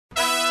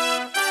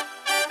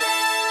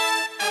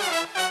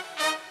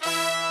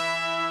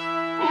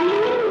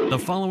The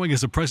following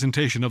is a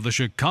presentation of the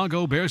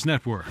Chicago Bears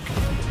Network.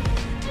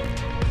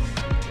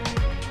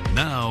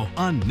 Now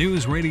on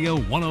News Radio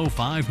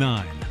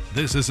 105.9.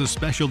 This is a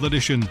special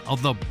edition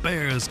of the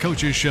Bears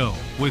Coaches Show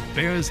with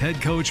Bears head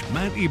coach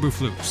Matt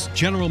Eberflus,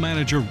 general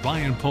manager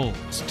Ryan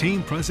Poles,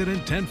 team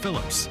president Ted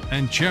Phillips,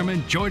 and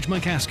chairman George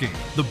McCaskey.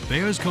 The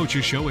Bears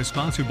Coaches Show is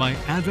sponsored by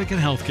Advocate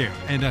Healthcare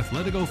and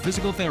Athletico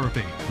Physical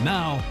Therapy.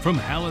 Now, from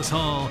Hallis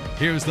Hall,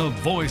 here's the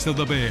voice of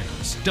the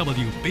Bears,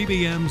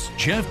 WBBM's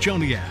Jeff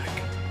Joniak.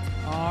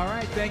 All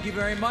right, thank you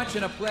very much,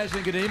 and a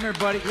pleasant good evening,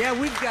 everybody. Yeah,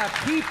 we've got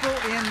people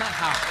in the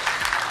house.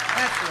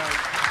 That's right.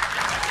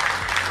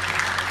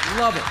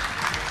 Love it.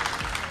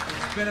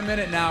 It's been a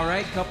minute now,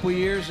 right? A couple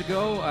years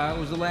ago,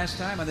 was the last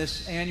time on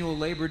this annual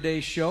Labor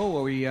Day show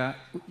where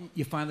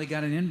you finally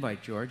got an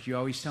invite, George. You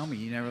always tell me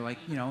you never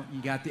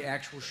you got the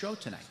actual show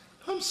tonight.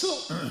 I'm so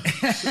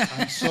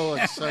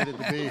excited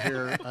to be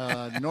here.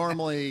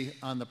 Normally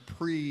on the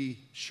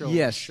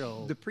pre-show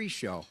show. The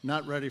pre-show.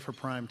 Not ready for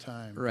prime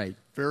time. Right.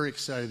 Very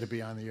excited to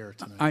be on the air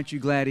tonight. Aren't you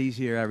glad he's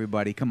here,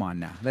 everybody? Come on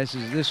now.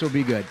 This will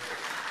be good.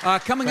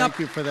 Coming up.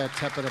 Thank you for that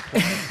tepid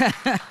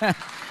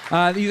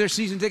applause. These are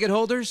season ticket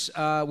holders.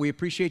 We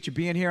appreciate you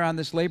being here on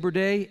this Labor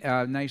Day.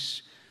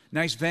 Nice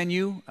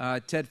venue.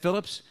 Ted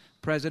Phillips,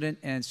 President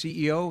and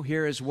CEO,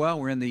 here as well.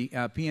 We're in the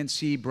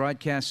PNC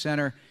Broadcast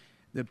Center,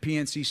 the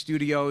PNC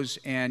Studios,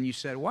 and you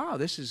said, "Wow,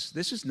 this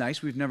is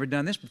nice. We've never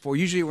done this before."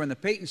 Usually we're in the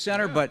Peyton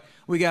Center, but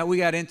we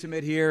got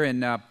intimate here,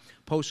 and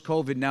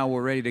post-COVID now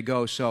we're ready to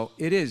go. So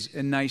it is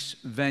a nice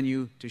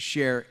venue to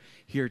share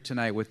here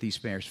tonight with these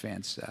Bears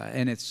fans,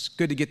 and it's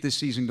good to get this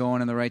season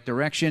going in the right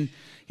direction.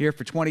 Here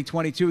for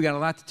 2022, we got a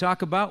lot to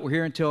talk about. We're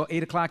here until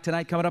 8 o'clock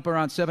tonight, coming up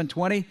around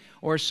 7:20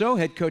 or so.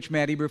 Head coach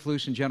Matt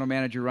Eberflus and general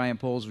manager Ryan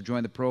Poles will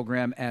join the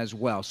program as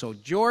well. So,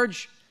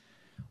 George,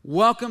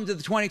 welcome to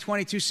the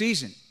 2022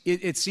 season.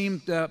 It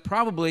seemed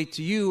probably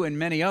to you and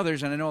many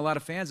others, and I know a lot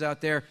of fans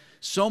out there,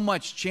 so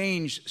much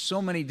change,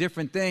 so many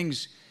different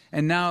things,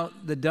 and now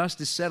the dust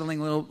is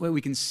settling a little.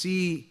 We can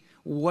see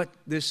what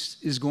this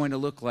is going to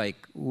look like.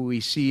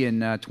 We see in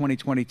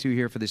 2022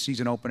 here for the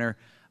season opener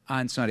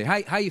on Sunday.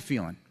 How you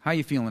feeling? How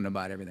you feeling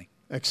about everything?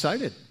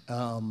 Excited.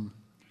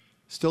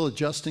 Still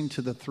adjusting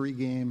to the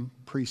 3-game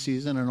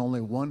preseason and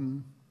only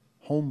one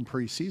home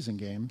preseason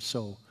game.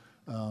 So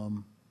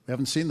we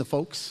haven't seen the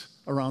folks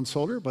around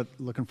Soldier, but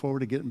looking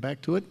forward to getting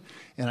back to it.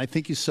 And I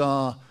think you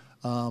saw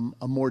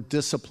a more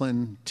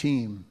disciplined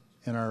team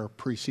in our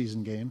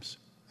preseason games.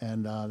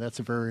 And that's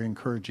a very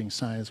encouraging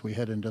sign as we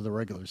head into the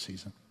regular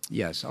season.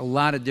 Yes, a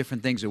lot of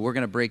different things that we're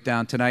going to break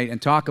down tonight and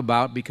talk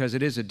about because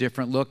it is a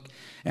different look.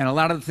 And a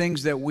lot of the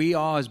things that we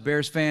all as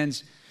Bears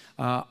fans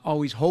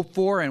always hope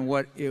for and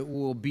what it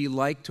will be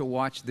like to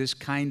watch this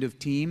kind of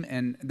team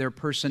and their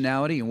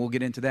personality. And we'll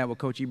get into that with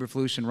Coach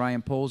Eberflus and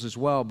Ryan Poles as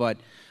well. But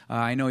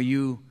I know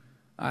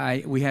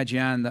we had you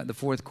on the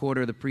fourth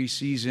quarter of the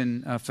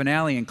preseason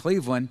finale in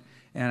Cleveland.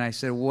 And I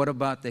said, what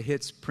about the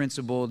hits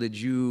principle did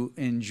you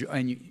enjoy?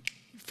 And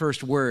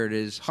first word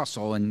is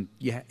hustle, and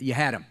you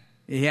had him.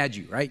 He had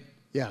you, right?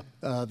 Yeah.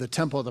 The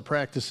tempo of the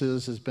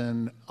practices has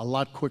been a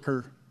lot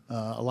quicker,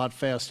 a lot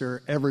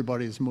faster.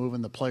 Everybody's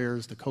moving, the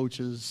players, the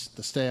coaches,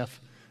 the staff,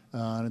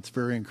 and it's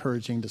very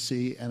encouraging to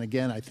see. And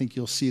again, I think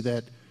you'll see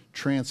that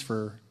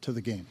transfer to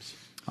the games.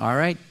 All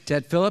right.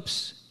 Ted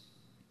Phillips,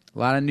 a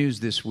lot of news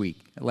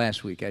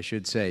last week, I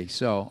should say.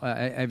 So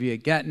have you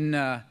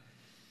gotten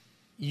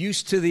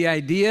used to the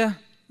idea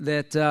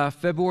that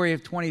February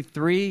of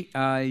 23,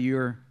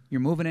 you're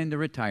moving into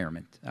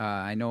retirement?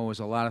 I know it was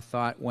a lot of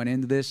thought went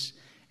into this,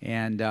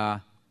 and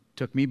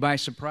took me by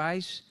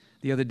surprise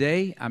the other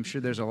day. I'm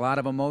sure there's a lot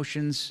of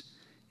emotions,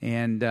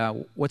 and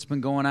what's been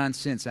going on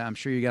since? I'm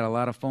sure you got a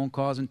lot of phone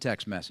calls and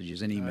text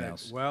messages and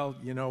emails. Well,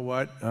 you know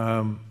what?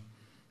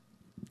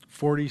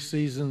 40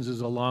 seasons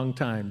is a long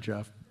time,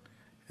 Jeff,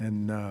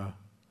 and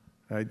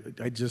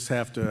I just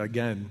have to,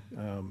 again,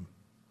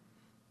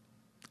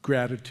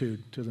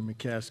 gratitude to the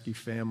McCaskey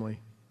family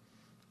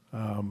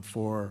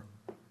for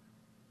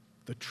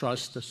the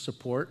trust, the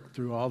support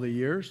through all the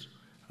years.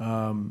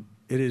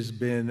 It has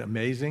been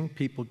amazing.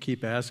 People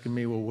keep asking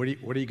me, well, what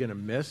are you going to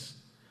miss?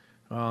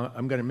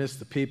 I'm going to miss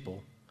the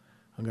people.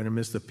 I'm going to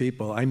miss the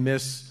people.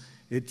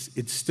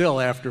 It's still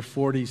after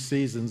 40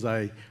 seasons,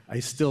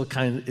 it still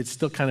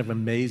kind of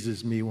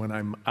amazes me when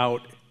I'm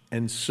out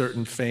and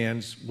certain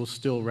fans will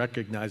still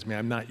recognize me.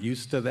 I'm not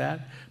used to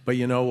that. But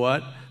you know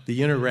what?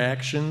 The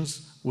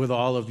interactions with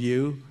all of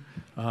you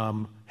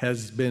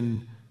has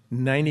been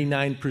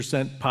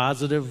 99%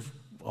 positive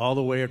all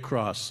the way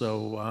across.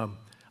 So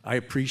I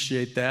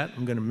appreciate that.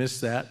 I'm going to miss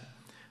that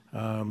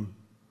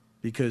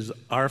because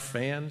our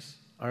fans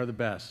are the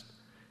best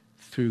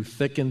through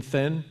thick and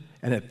thin.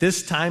 And at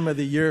this time of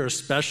the year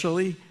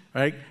especially,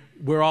 right,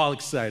 we're all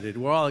excited.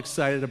 We're all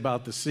excited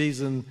about the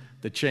season,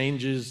 the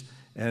changes,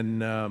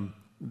 and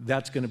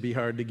that's going to be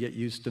hard to get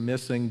used to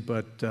missing.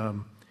 But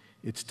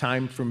it's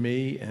time for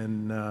me,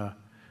 and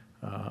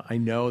I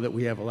know that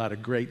we have a lot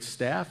of great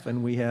staff,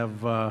 and we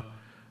have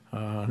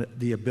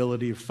the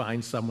ability to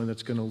find someone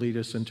that's going to lead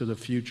us into the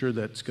future,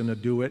 that's going to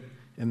do it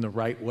in the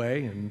right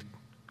way and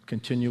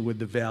continue with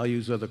the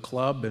values of the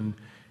club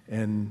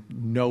and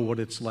know what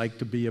it's like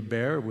to be a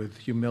Bear with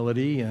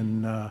humility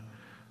and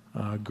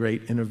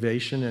great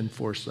innovation and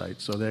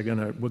foresight. So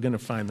we're gonna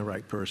find the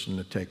right person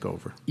to take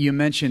over. You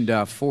mentioned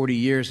 40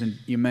 years, and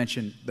you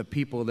mentioned the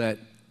people that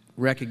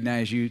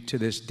recognize you to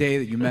this day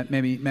that you met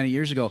maybe many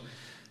years ago.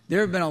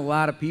 There have been a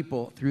lot of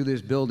people through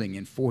this building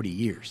in 40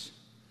 years.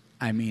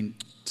 I mean,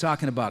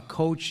 talking about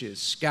coaches,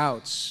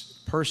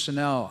 scouts,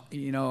 personnel.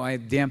 You know, I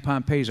had Dan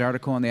Pompei's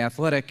article in The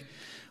Athletic,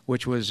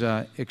 which was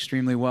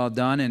extremely well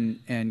done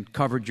and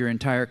covered your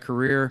entire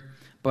career.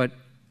 But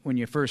when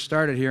you first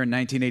started here in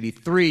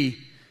 1983,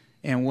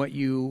 and what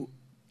you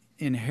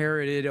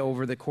inherited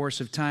over the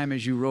course of time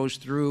as you rose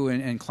through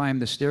and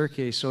climbed the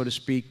staircase, so to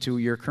speak, to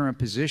your current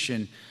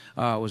position,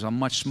 was a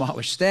much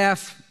smaller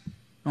staff.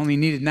 Only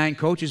needed 9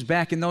 coaches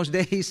back in those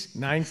days.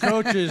 9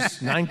 coaches,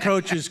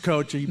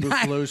 Coach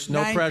Eberflus,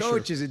 no pressure. 9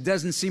 coaches, it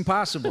doesn't seem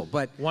possible,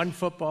 but 1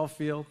 football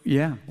field.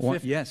 Yeah,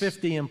 yes.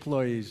 50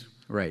 employees.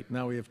 Right.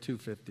 Now we have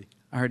 250.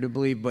 Hard to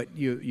believe, but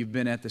you've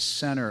been at the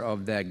center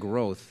of that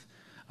growth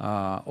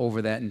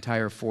over that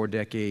entire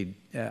 4-decade.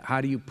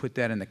 How do you put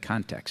that in the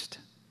context?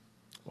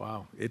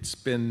 Wow, it's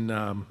been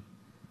an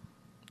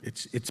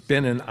it's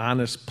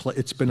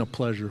been a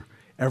pleasure.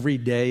 Every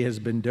day has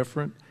been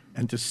different,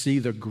 and to see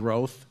the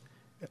growth,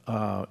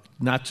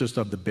 not just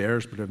of the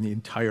Bears, but of the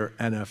entire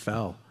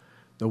NFL,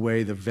 the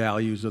way the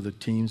values of the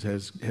teams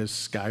has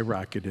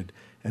skyrocketed,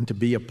 and to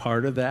be a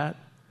part of that,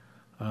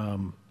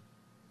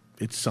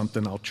 it's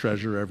something I'll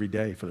treasure every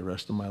day for the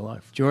rest of my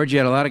life. George, you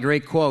had a lot of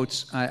great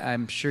quotes.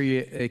 I'm sure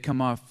they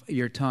come off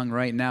your tongue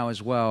right now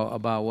as well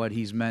about what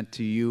he's meant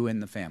to you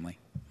and the family.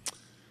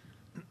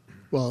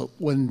 Well,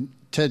 when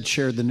Ted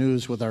shared the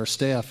news with our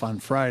staff on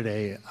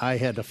Friday, I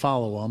had to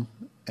follow him,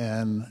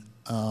 and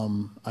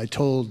I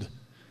told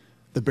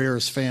the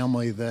Bears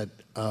family that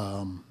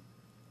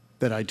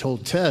I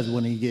told Ted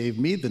when he gave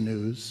me the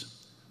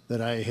news that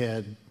I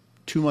had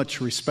too much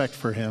respect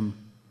for him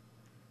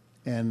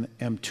and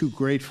am too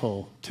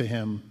grateful to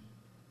him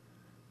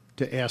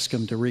to ask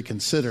him to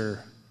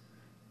reconsider.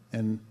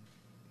 And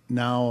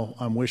now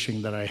I'm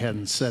wishing that I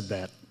hadn't said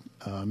that.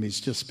 He's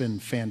just been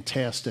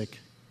fantastic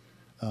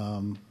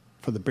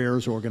for the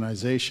Bears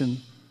organization,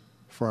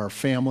 for our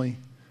family.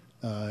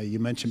 You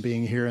mentioned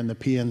being here in the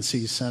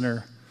PNC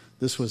Center.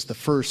 This was the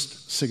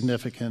first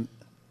significant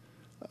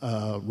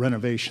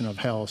renovation of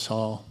Hallis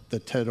Hall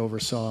that Ted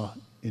oversaw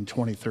in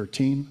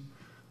 2013.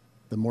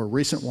 The more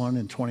recent one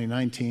in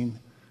 2019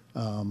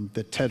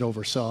 that Ted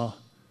oversaw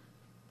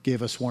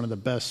gave us one of the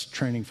best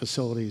training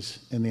facilities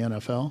in the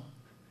NFL.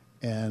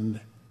 And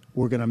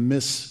we're going to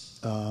miss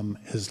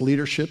his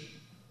leadership,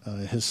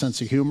 his sense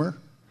of humor,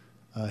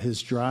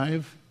 his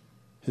drive,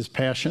 his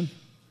passion.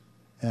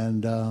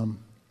 And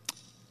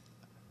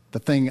the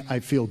thing I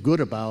feel good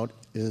about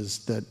is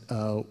that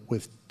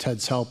with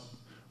Ted's help,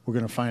 we're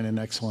going to find an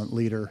excellent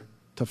leader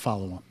to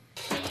follow him.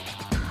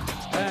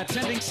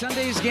 Attending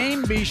Sunday's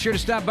game, be sure to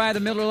stop by the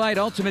Miller Lite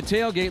Ultimate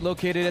Tailgate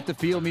located at the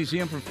Field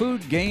Museum for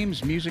food,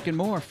 games, music, and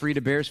more. Free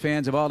to Bears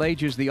fans of all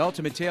ages. The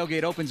Ultimate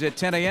Tailgate opens at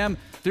 10 a.m.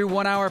 through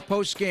 1 hour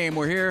post-game.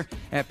 We're here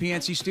at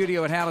PNC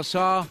Studio at Hallis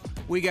Hall.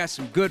 We got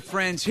some good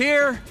friends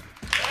here.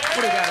 What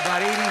do we got,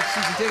 about 80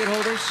 season ticket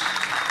holders?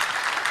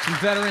 Some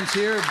veterans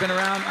here have been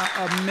around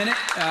a minute.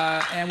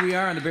 And we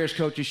are on the Bears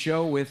Coaches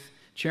Show with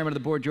Chairman of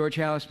the Board, George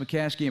Hallis,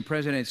 McCaskey, and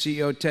President and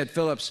CEO, Ted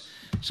Phillips.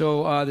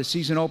 So the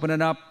season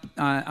opening up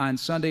on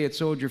Sunday at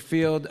Soldier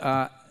Field.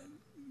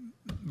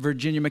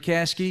 Virginia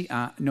McCaskey,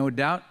 no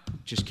doubt,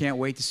 just can't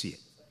wait to see it.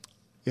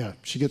 Yeah,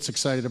 she gets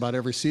excited about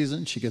every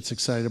season. She gets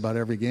excited about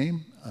every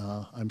game.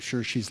 I'm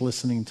sure she's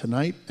listening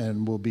tonight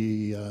and will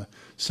be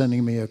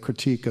sending me a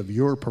critique of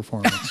your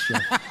performance,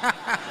 Jeff.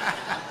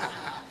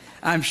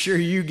 I'm sure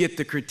you get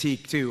the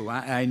critique, too.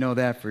 I know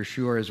that for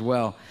sure as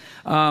well.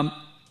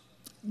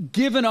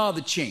 Given all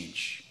the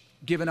change,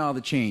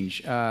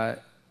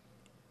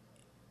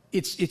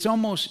 it's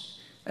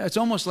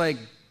almost like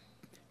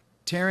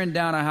tearing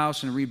down a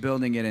house and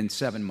rebuilding it in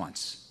 7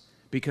 months,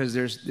 because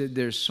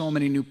there's so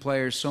many new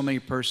players, so many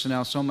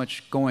personnel, so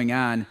much going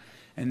on,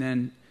 and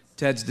then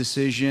Ted's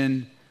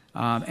decision,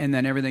 and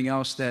then everything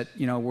else that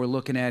we're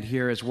looking at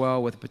here as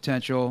well with the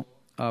potential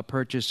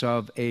purchase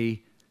of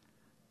a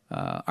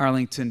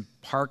Arlington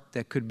Park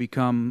that could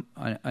become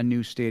a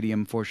new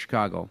stadium for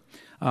Chicago.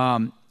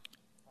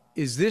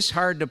 Is this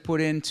hard to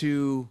put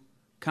into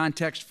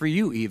context for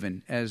you,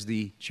 even as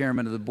the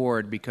chairman of the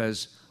board,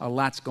 because a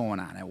lot's going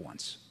on at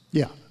once?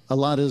 Yeah, a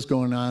lot is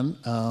going on.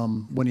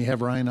 When you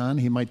have Ryan on,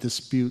 he might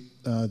dispute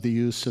the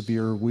use of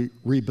your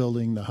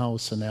rebuilding the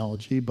house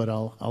analogy, but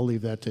I'll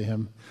leave that to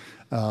him.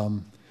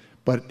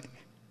 But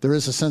there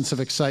is a sense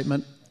of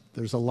excitement.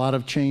 There's a lot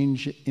of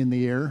change in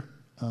the air,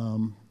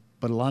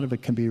 but a lot of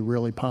it can be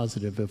really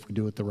positive if we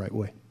do it the right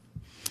way.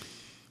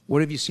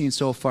 What have you seen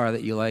so far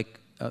that you like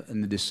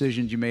in the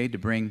decisions you made to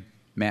bring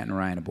Matt and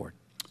Ryan aboard?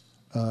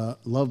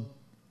 Love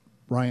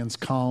Ryan's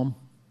calm,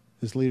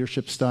 his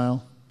leadership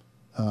style,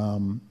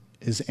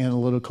 his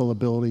analytical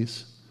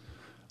abilities.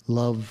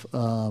 Love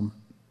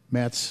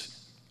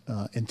Matt's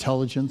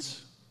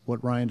intelligence,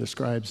 what Ryan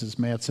describes as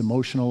Matt's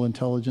emotional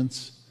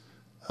intelligence.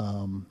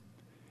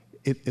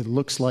 It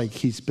looks like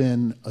he's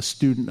been a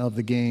student of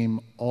the game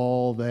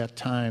all that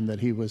time that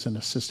he was an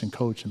assistant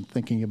coach and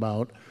thinking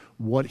about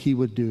what he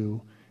would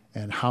do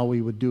and how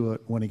he would do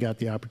it when he got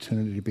the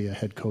opportunity to be a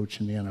head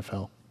coach in the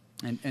NFL.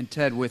 And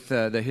Ted, with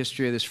the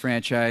history of this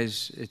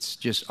franchise, it's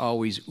just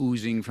always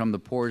oozing from the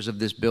pores of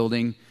this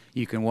building.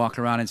 You can walk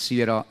around and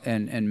see it all.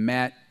 And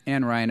Matt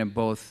and Ryan have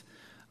both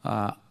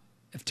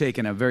have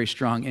taken a very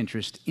strong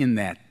interest in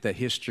that, the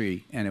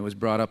history. And it was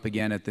brought up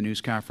again at the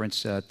news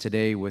conference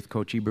today with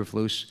Coach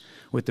Eberflus,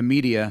 with the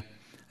media.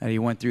 He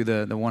went through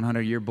the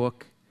 100-year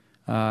book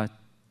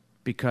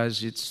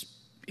because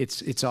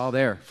it's all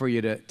there for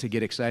you to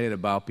get excited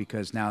about,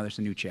 because now there's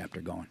a new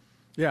chapter going.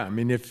 Yeah, I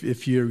mean,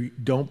 if you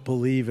don't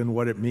believe in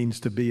what it means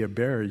to be a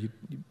Bear, you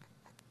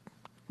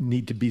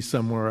need to be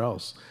somewhere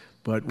else.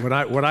 But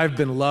what I've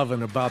been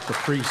loving about the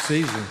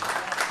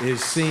preseason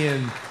is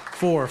seeing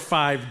 4 or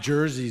 5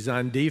 jerseys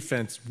on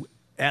defense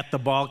at the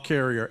ball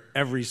carrier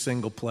every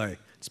single play.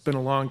 It's been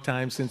a long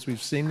time since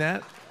we've seen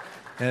that.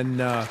 And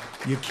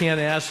you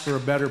can't ask for a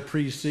better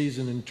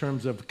preseason in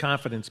terms of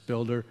confidence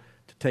builder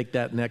to take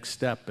that next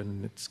step,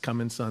 and it's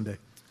coming Sunday.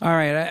 All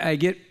right, I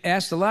get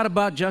asked a lot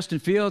about Justin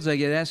Fields. I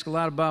get asked a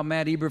lot about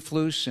Matt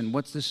Eberflus and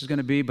what this is going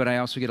to be, but I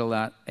also get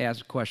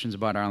asked questions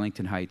about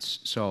Arlington Heights.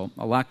 So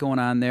a lot going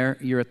on there.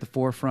 You're at the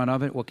forefront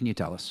of it. What can you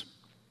tell us?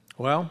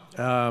 Well,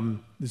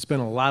 there's been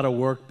a lot of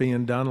work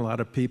being done. A lot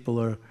of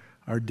people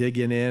are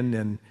digging in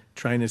and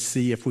trying to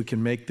see if we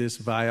can make this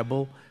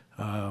viable.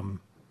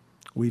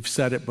 We've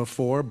said it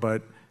before,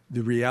 but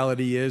the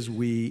reality is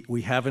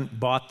we haven't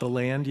bought the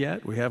land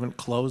yet. We haven't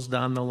closed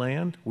on the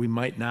land. We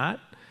might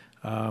not.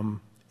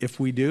 If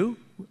we do,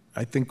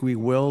 I think we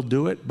will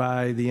do it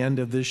by the end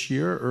of this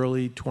year,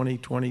 early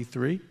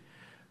 2023.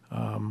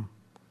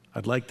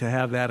 I'd like to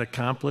have that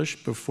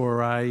accomplished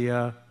before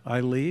I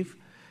leave.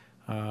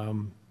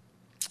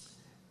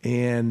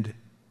 And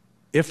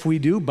if we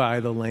do buy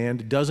the land,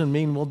 it doesn't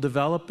mean we'll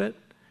develop it.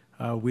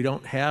 We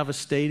don't have a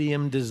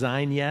stadium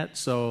design yet,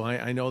 so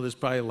I know there's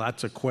probably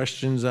lots of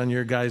questions on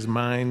your guys'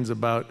 minds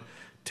about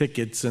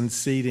tickets and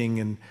seating,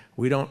 and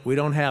we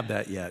don't have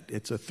that yet.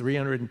 It's a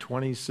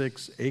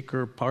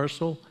 326-acre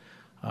parcel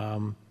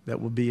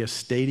that will be a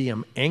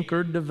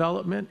stadium-anchored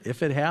development.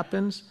 If it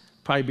happens,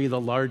 probably be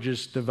the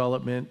largest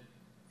development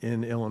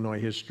in Illinois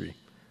history.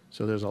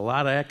 So there's a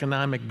lot of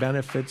economic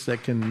benefits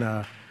that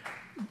can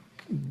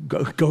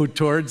go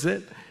towards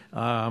it,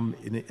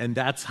 and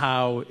that's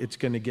how it's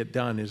going to get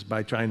done, is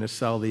by trying to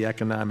sell the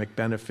economic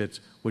benefits,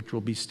 which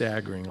will be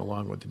staggering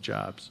along with the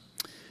jobs.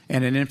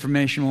 And an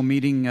informational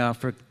meeting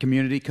for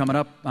community coming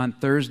up on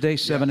Thursday,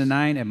 7 to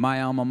 9 at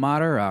my alma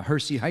mater,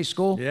 Hersey High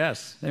School.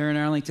 Yes. There in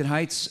Arlington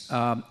Heights.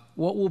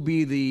 What will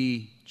be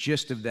the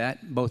gist of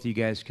that? Both of you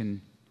guys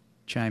can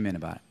chime in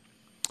about it.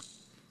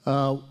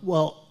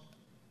 Well,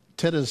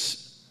 Ted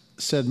has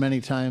said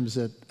many times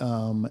that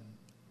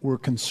we're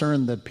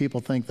concerned that people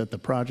think that the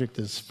project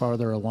is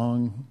farther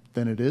along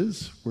than it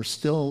is. We're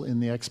still in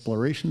the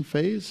exploration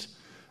phase.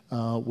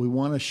 We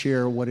want to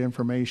share what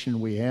information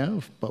we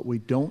have, but we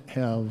don't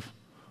have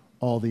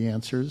all the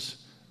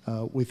answers.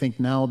 We think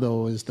now,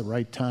 though, is the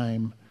right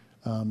time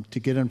to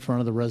get in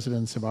front of the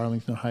residents of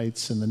Arlington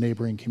Heights and the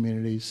neighboring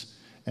communities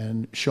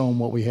and show them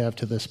what we have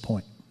to this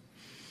point.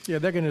 Yeah,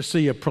 they're going to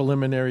see a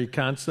preliminary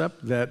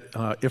concept that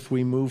if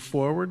we move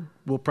forward,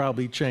 will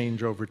probably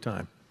change over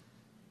time.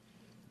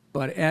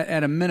 But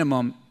at a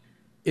minimum,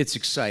 it's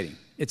exciting.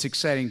 It's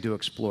exciting to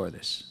explore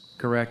this.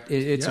 Correct?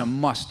 It's a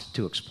must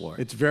to explore.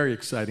 It's very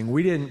exciting.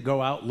 We didn't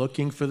go out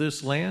looking for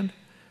this land.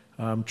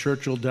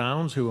 Churchill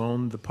Downs, who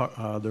owned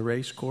the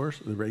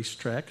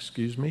racetrack,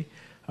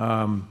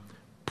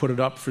 put it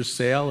up for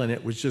sale, and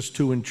it was just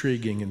too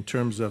intriguing in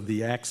terms of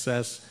the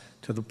access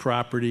to the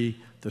property,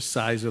 the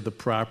size of the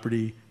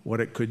property, what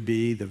it could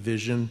be, the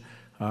vision.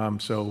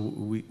 So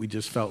we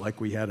just felt like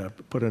we had to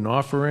put an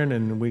offer in,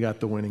 and we got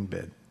the winning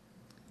bid.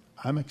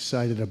 I'm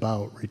excited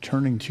about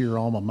returning to your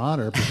alma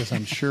mater because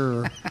I'm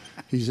sure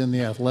he's in the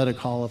Athletic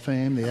Hall of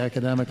Fame, the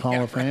Academic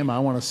Hall of Fame. I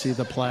want to see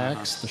the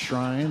plaques, the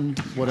shrine,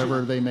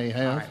 whatever they may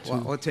have. Right,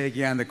 well, we'll take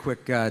you on the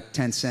quick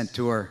 10-cent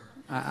tour.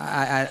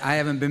 I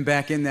haven't been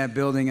back in that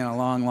building in a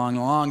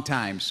long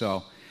time,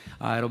 so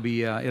it'll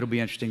be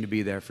interesting to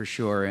be there for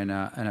sure, and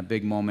a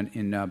big moment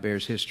in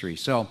Bears history.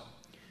 So,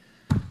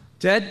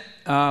 Ted,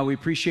 we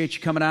appreciate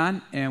you coming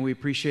on, and we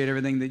appreciate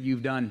everything that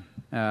you've done,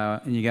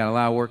 and you got a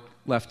lot of work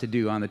left to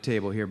do on the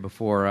table here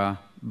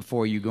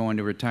before you go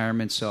into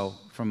retirement. So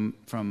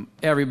from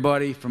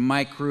everybody, from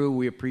my crew,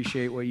 we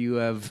appreciate what you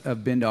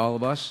have been to all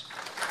of us,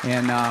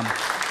 and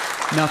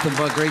nothing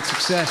but great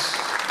success.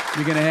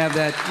 You're gonna have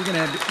that.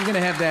 You're gonna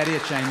have that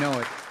itch. I know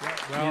it.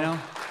 Well,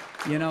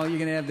 you know, you're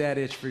gonna have that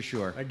itch for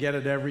sure. I get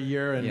it every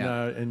year,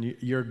 and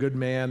you're a good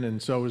man,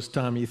 and so is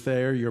Tommy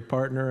Thayer, your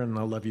partner, and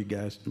I love you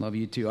guys. Love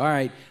you too. All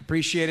right,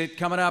 appreciate it.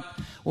 Coming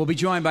up, we'll be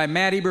joined by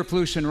Matt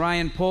Eberflus and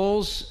Ryan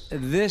Poles.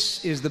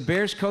 This is the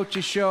Bears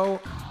Coaches Show.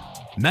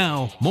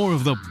 Now, more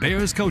of the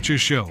Bears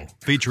Coaches Show,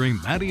 featuring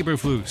Matt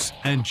Eberflus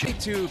and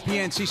To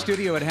PNC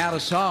Studio at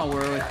Hallis Hall,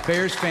 where with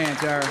Bears fans,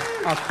 our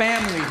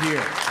family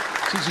here.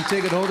 Season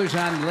ticket holders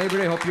on Labor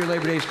Day. Hope your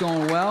Labor Day is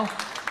going well.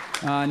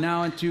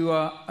 Now into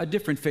a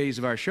different phase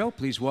of our show.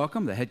 Please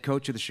welcome the head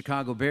coach of the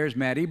Chicago Bears,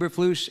 Matt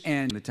Eberflus,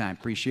 and the time.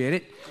 Appreciate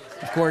it.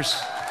 Of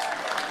course,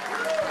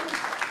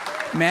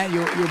 Matt,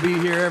 you'll be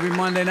here every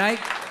Monday night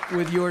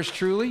with yours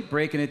truly,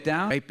 breaking it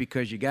down, right?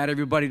 Because you got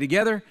everybody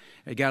together.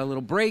 You got a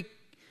little break.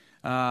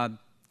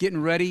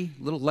 Getting ready,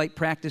 a little light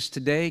practice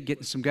today,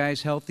 getting some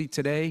guys healthy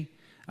today.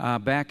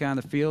 Back on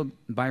the field,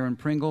 Byron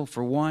Pringle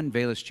for one,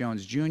 Velus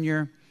Jones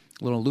Jr.,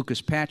 little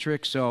Lucas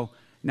Patrick. So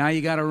now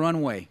you got a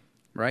runway,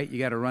 right? You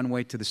got a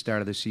runway to the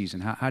start of the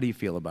season. How do you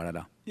feel about it,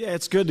 Al? Yeah,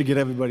 it's good to get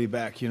everybody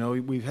back. You know,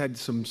 we've had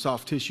some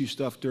soft tissue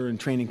stuff during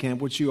training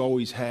camp, which you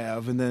always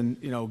have. And then,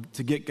 you know,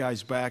 to get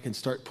guys back and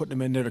start putting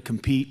them in there to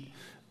compete,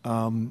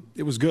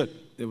 it was good.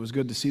 It was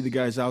good to see the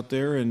guys out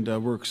there, and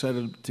we're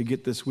excited to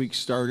get this week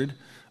started.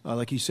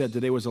 Like you said,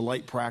 today was a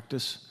light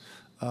practice.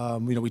 You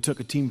know, we took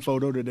a team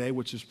photo today,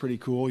 which is pretty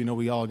cool. You know,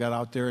 we all got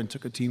out there and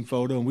took a team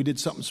photo, and we did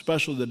something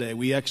special today.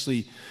 We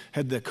actually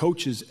had the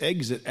coaches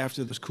exit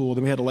after this cool.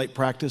 Then we had a light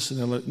practice, and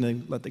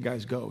then let the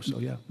guys go. So,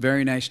 yeah.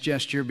 Very nice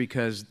gesture,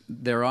 because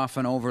they're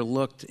often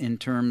overlooked in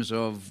terms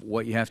of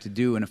what you have to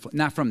do, and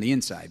not from the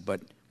inside,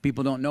 but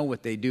people don't know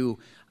what they do,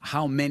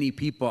 how many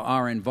people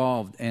are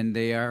involved, and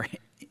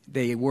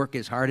they work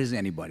as hard as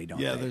anybody, don't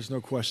they? Yeah, there's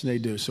no question they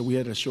do. So we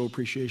had to show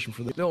appreciation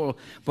for them.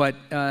 But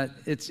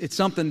it's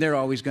something they're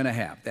always going to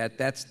have.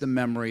 That's the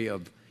memory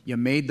of you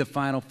made the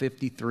final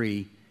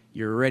 53,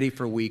 you're ready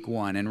for week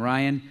one. And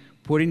Ryan,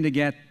 putting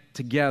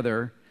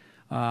together,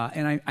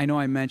 and I know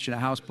I mentioned a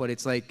house, but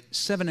it's like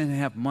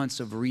 7.5 months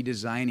of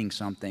redesigning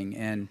something,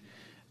 and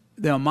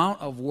the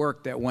amount of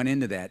work that went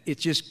into that.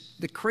 It's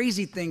just the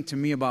crazy thing to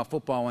me about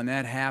football when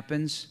that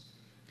happens.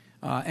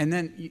 And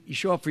then you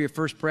show up for your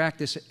first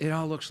practice, it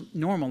all looks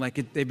normal,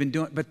 like they've been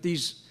doing, but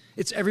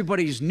it's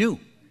everybody's new.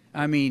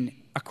 I mean,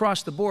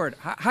 across the board.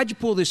 How'd you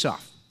pull this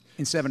off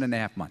in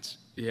 7.5 months?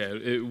 Yeah,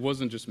 it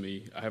wasn't just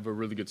me. I have a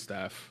really good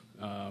staff,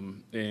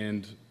 and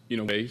and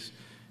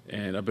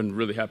I've been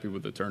really happy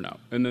with the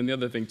turnout. And then the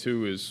other thing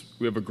too is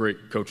we have a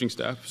great coaching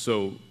staff.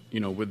 So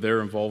with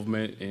their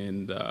involvement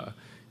and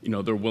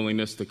their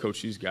willingness to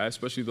coach these guys,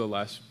 especially the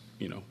last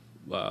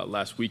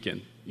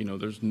weekend.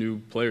 There's new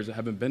players that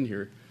haven't been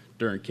here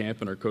during camp,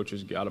 and our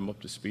coaches got them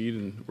up to speed,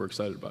 and we're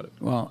excited about it.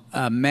 Well,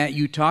 Matt,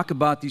 you talk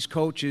about these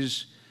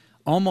coaches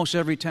almost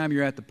every time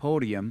you're at the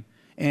podium,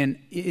 and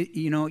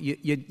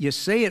you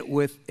say it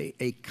with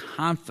a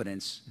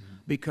confidence,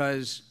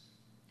 because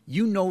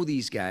you know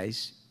these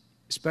guys,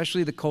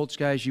 especially the Colts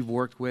guys you've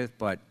worked with,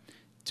 but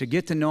to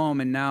get to know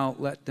them and now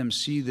let them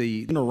see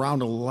I've been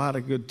around a lot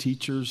of good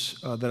teachers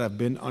that I've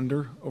been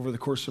under over the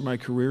course of my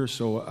career,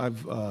 so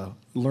I've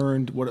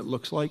learned what it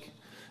looks like.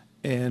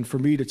 And for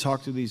me to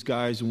talk to these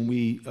guys when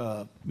we,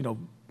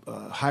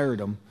 hired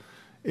them,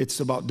 it's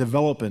about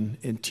developing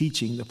and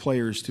teaching the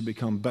players to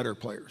become better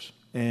players.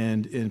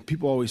 And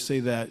people always say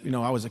that,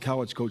 I was a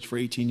college coach for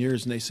 18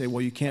 years, and they say,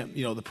 well, you can't,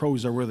 the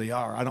pros are where they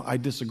are. I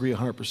disagree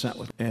 100%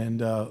 with it.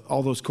 And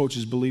all those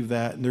coaches believe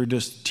that, and they're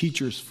just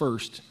teachers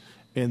first,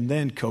 and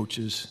then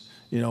coaches,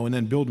 and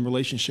then building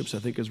relationships, I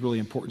think, is really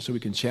important so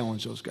we can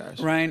challenge those guys.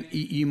 Ryan,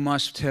 you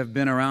must have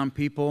been around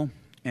people,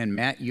 and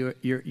Matt,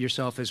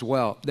 yourself as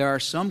well. There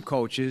are some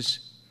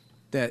coaches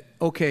that,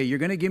 okay, you're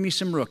going to give me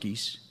some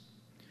rookies,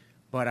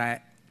 but I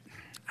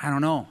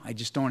don't know. I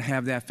just don't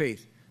have that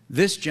faith.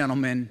 This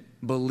gentleman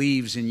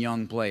believes in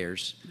young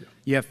players. Yeah.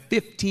 You have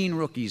 15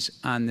 rookies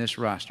on this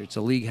roster. It's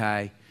a league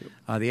high.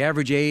 Yep. The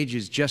average age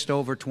is just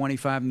over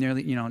 25,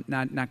 nearly,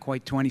 not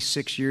quite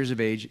 26 years of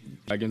age.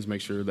 Dragons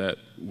make sure that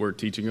we're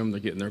teaching them, they're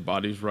getting their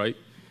bodies right,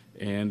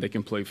 and they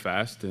can play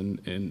fast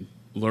and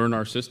learn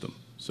our system.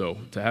 So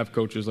to have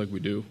coaches like we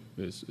do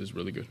is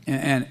really good.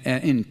 And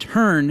in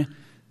turn,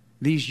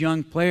 these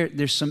young players,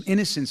 there's some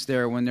innocence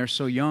there when they're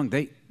so young.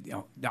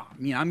 I'm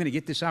going to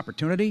get this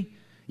opportunity.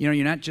 You're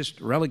not just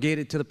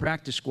relegated to the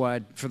practice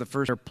squad for the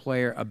first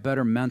player, a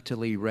better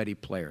mentally ready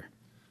player.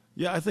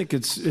 Yeah, I think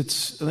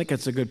that's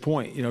a good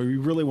point.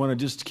 You really want to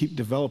just keep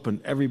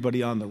developing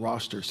everybody on the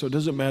roster. So it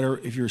doesn't matter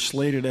if you're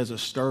slated as a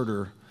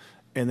starter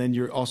and then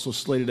you're also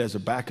slated as a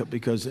backup,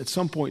 because at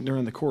some point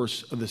during the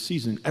course of the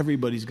season,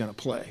 everybody's going to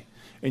play,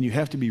 and you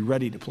have to be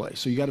ready to play.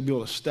 So you got to be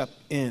able to step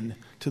in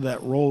to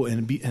that role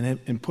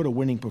and put a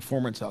winning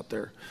performance out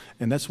there.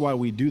 And that's why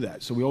we do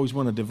that. So we always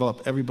want to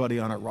develop everybody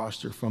on our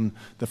roster, from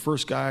the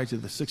first guy to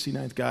the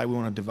 69th guy. We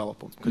want to develop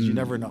them, because you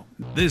never know.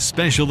 This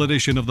special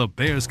edition of the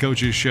Bears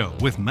Coaches Show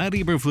with Matt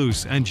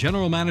Eberflus and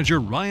General Manager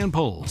Ryan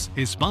Poles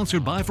is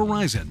sponsored by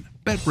Verizon,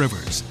 Bet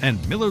Rivers, and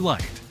Miller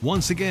Lite.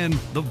 Once again,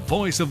 the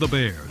voice of the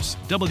Bears,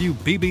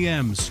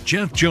 WBBM's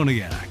Jeff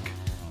Joniak.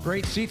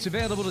 Great seats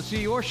available to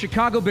see your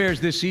Chicago Bears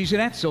this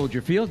season at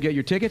Soldier Field. Get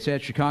your tickets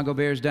at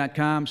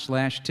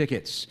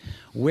chicagobears.com/tickets.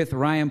 With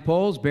Ryan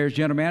Poles, Bears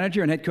general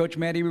manager, and head coach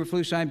Matt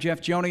Eberflus, I'm Jeff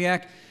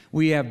Joniak.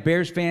 We have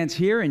Bears fans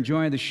here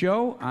enjoying the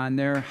show on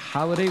their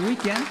holiday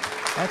weekend.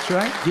 That's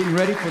right, getting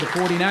ready for the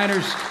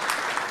 49ers.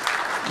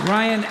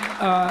 Ryan,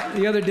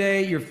 the other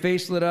day, your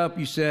face lit up.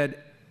 You said,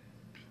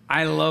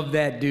 I love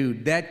that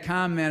dude. That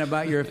comment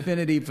about your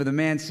affinity for the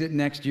man sitting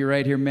next to you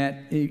right here,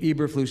 Matt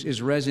Eberflus,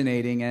 is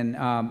resonating. And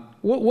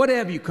what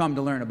have you come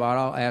to learn about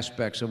all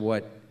aspects of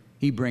what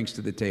he brings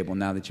to the table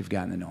now that you've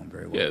gotten to know him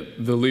very well? Yeah,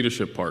 the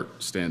leadership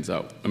part stands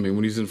out. I mean,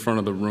 when he's in front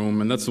of the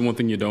room, and that's the one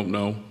thing you don't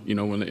know,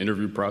 in the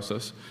interview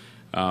process.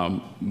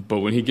 But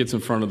when he gets in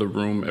front of the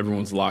room,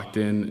 everyone's locked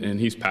in, and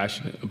he's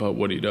passionate about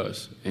what he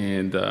does.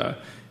 And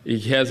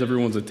he has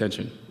everyone's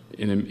attention.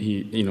 And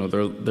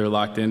they're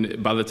locked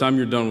in. By the time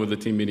you're done with the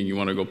team meeting, you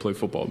want to go play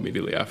football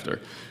immediately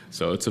after.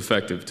 So it's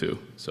effective too.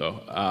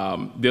 So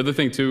the other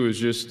thing too is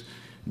just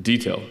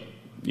detail.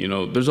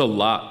 There's a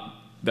lot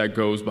that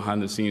goes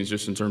behind the scenes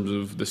just in terms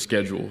of the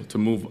schedule to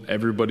move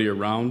everybody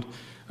around,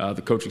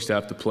 the coaching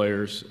staff, the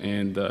players,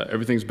 and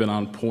everything's been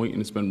on point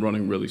and it's been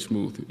running really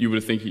smooth. You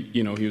would think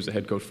he was a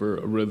head coach for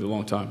a really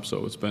long time.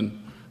 So it's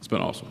been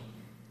awesome.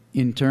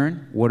 In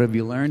turn, what have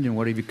you learned and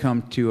what have you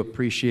come to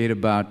appreciate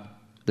about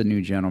the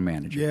new general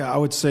manager? Yeah, I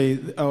would say,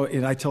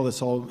 and I tell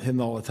him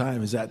all the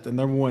time, is that the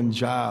number one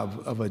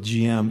job of a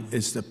GM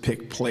is to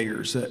pick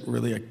players that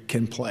really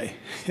can play.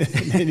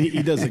 And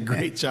he does a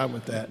great job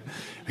with that.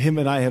 Him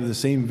and I have the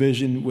same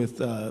vision with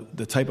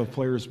the type of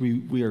players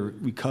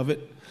we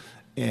covet,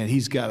 and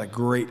he's got a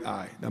great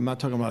eye. I'm not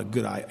talking about a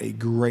good eye, a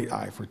great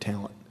eye for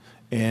talent.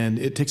 And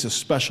it takes a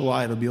special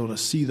eye to be able to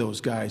see those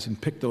guys and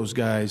pick those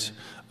guys,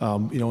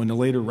 in the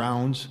later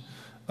rounds.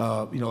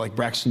 Like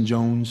Braxton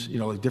Jones,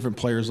 like different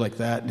players like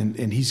that,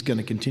 and he's going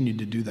to continue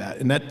to do that.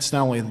 And that's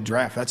not only the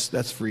draft;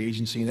 that's free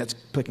agency, and that's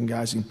picking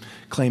guys and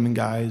claiming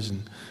guys,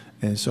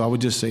 and so I would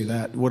just say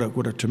that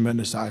what a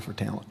tremendous eye for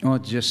talent. Well,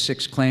 just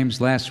 6 claims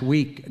last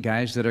week,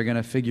 guys that are going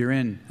to figure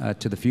in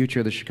to the future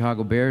of the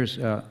Chicago Bears,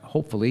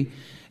 hopefully,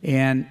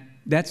 and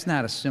that's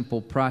not a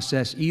simple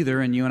process either.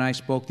 And you and I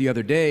spoke the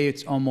other day;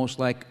 it's almost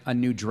like a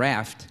new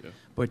draft,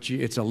 but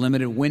it's a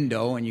limited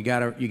window, and you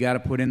gotta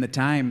put in the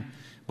time.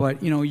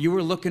 But, you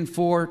were looking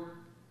for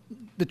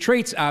the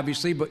traits,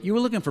 obviously, but you were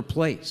looking for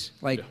plays.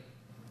 Are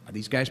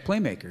these guys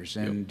playmakers?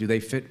 And do they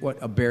fit what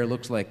a Bear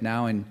looks like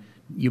now? And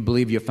you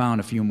believe you found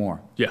a few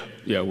more.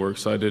 Yeah, we're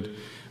excited.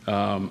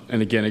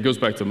 And, again, it goes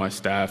back to my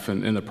staff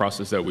and the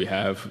process that we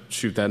have.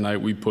 Shoot, that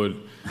night we put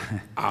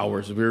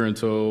hours. We were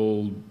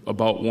until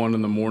about 1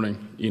 in the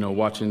morning,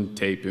 watching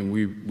tape. And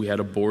we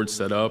had a board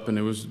set up, and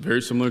it was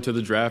very similar to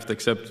the draft,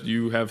 except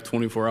you have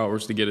 24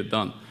 hours to get it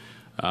done.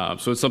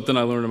 So it's something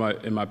I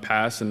learned in my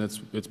past, and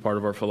it's part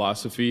of our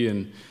philosophy.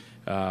 And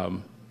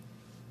I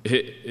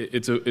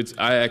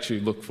actually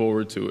look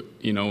forward to it.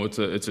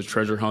 It's a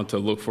treasure hunt to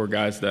look for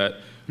guys that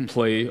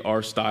play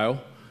our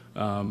style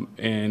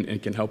and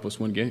can help us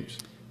win games.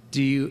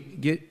 Do you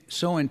get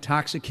so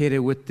intoxicated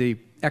with the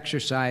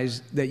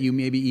exercise that you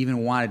maybe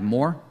even wanted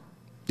more?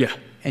 Yeah.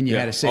 And you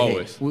had to say,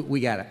 always. Hey, we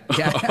got to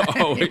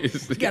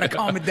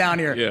calm it down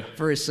here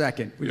for a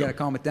second. We got to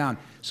calm it down.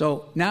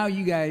 So now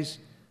you guys.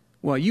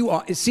 Well,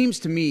 it seems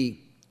to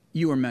me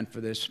you were meant for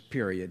this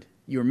period.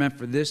 You were meant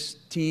for this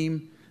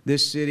team,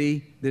 this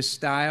city, this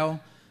style,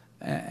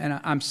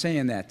 and I'm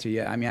saying that to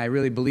you. I mean, I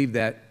really believe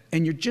that.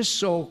 And you're just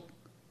so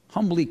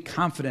humbly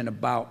confident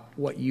about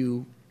what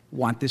you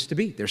want this to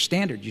be, their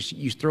standard.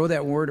 You throw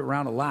that word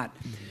around a lot.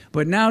 Mm-hmm.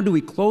 But now do we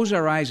close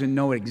our eyes and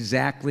know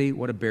exactly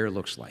what a Bear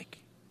looks like?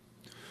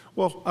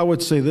 Well, I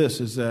would say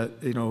this, is that,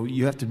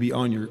 you have to be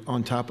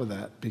on top of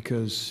that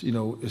because,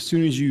 as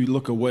soon as you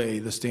look away,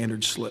 the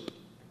standards slip.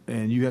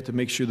 And you have to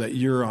make sure that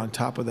you're on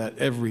top of that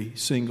every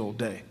single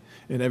day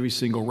and every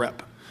single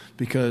rep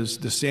because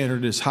the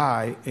standard is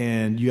high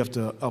and you have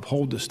to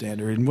uphold the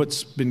standard. And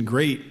what's been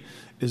great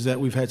is that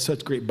we've had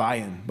such great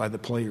buy-in by the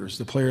players.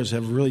 The players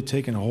have really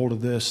taken a hold of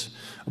this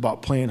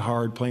about playing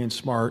hard, playing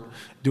smart,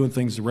 doing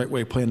things the right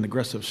way, playing an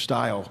aggressive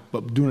style,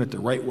 but doing it the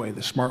right way,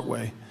 the smart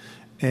way.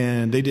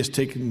 And they just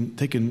taken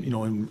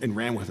and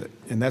ran with it,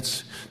 and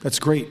that's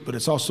great. But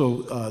it's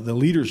also the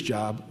leader's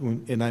job,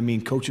 and I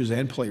mean coaches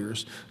and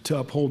players, to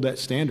uphold that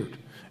standard,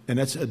 and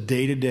that's a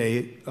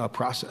day-to-day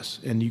process,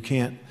 and you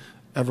can't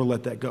ever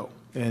let that go.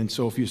 And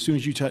so, as soon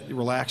as you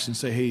relax and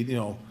say, hey,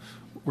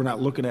 we're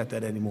not looking at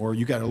that anymore,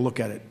 you got to look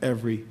at it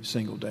every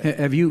single day.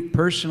 Have you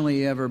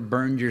personally ever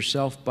burned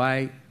yourself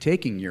by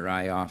taking your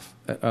eye off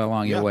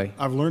along your way?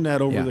 I've learned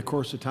that over the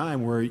course of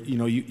time, where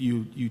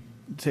you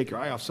take your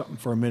eye off something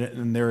for a minute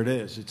and there it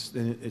is.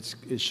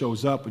 It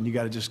shows up, and you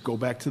got to just go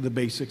back to the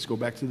basics, go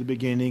back to the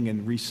beginning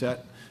and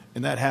reset.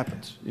 And that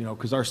happens,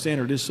 because our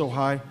standard is so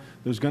high.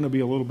 There's going to be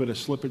a little bit of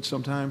slippage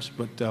sometimes,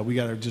 but we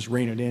got to just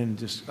rein it in and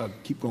just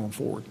keep going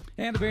forward.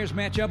 And the Bears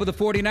match up with the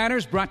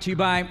 49ers, brought to you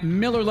by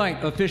Miller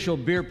Lite, official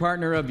beer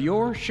partner of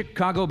your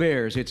Chicago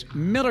Bears. It's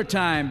Miller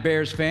time,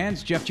 Bears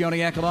fans. Jeff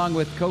Joniak along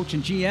with coach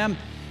and GM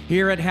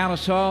Here at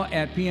Hallis Hall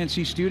at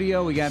PNC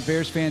Studio, we got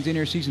Bears fans in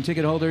here, season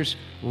ticket holders,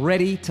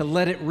 ready to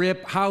let it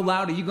rip. How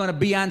loud are you going to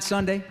be on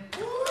Sunday?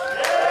 All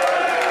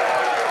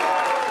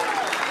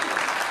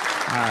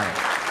right.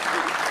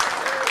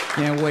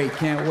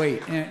 Can't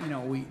wait. And, you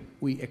know,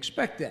 we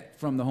expect that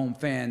from the home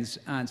fans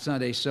on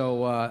Sunday,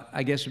 so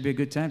I guess it would be a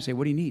good time to say,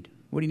 what do you need?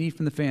 What do you need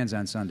from the fans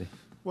on Sunday?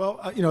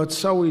 Well, you know,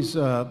 it's always,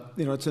 you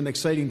know, it's an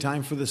exciting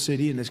time for the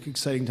city, and it's an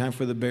exciting time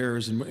for the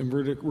Bears, and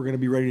we're going to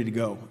be ready to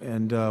go,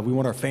 and we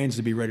want our fans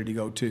to be ready to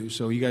go too.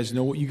 So you guys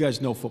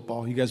know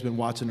football. You guys have been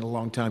watching it a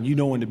long time. You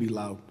know when to be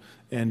loud,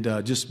 and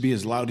just be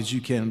as loud as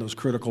you can in those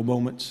critical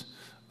moments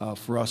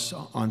for us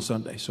on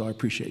Sunday. So I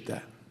appreciate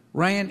that.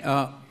 Ryan,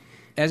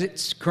 as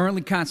it's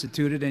currently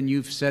constituted, and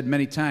you've said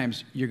many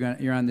times,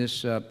 you're on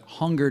this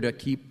hunger to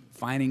keep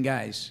finding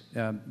guys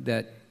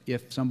that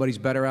if somebody's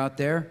better out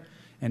there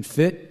and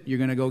fit, you're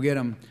going to go get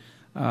them.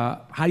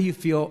 How do you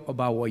feel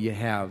about what you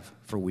have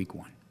for week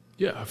one?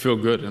 Yeah, I feel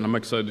good, and I'm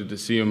excited to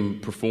see them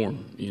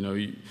perform. You know,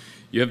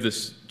 you have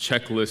this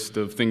checklist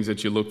of things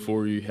that you look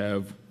for. You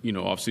have, you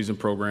know, off-season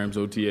programs,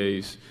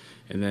 OTAs,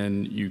 and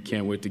then you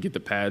can't wait to get the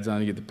pads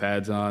on. You get the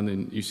pads on,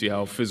 and you see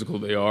how physical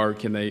they are.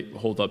 Can they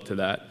hold up to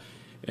that?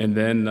 And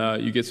then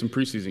you get some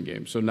preseason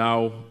games. So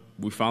now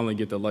we finally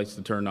get the lights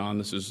to turn on.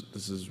 This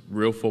is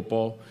real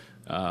football.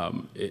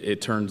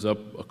 It turns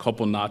up a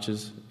couple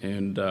notches,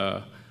 and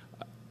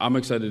I'm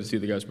excited to see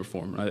the guys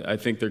perform. I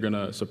think they're going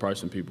to surprise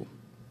some people.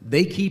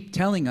 They keep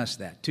telling us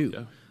that,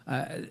 too.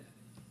 Yeah.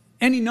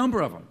 Any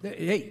number of them.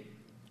 Hey,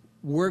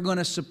 we're going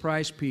to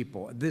surprise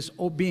people. This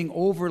being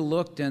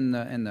overlooked and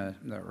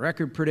the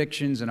record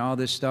predictions and all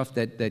this stuff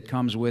that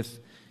comes with,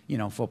 you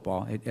know,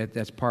 football.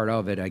 That's part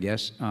of it, I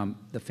guess.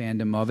 The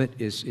fandom of it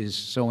is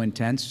so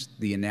intense.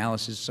 The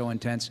analysis is so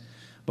intense.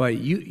 But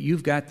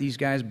you've got these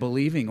guys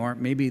believing, or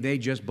maybe they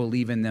just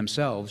believe in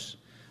themselves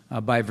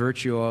by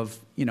virtue of,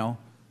 you know,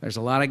 there's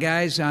a lot of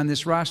guys on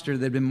this roster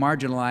that have been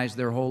marginalized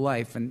their whole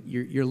life, and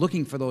you're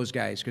looking for those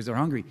guys because they're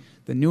hungry.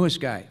 The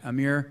newest guy,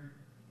 Amir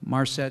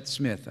Marset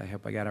Smith, I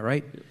hope I got it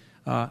right,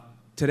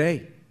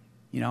 today,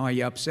 you know, are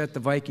you upset the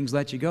Vikings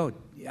let you go?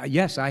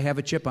 Yes, I have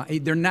a chip on.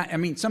 They're not. I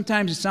mean,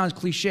 sometimes it sounds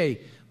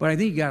cliche, but I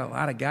think you got a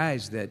lot of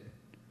guys that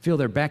feel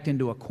they're backed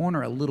into a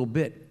corner a little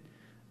bit.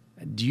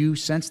 Do you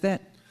sense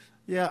that?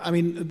 Yeah, I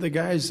mean, the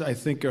guys, I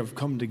think, have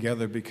come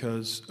together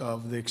because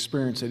of the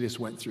experience they just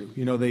went through.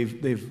 You know,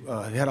 they've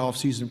had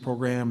off-season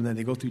program, and then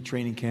they go through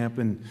training camp,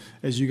 and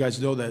as you guys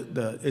know,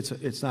 that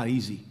it's not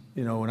easy.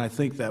 You know, and I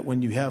think that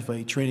when you have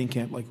a training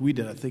camp like we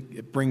did, I think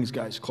it brings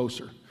guys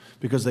closer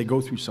because they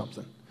go through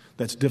something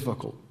that's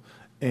difficult,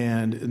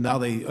 and now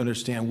they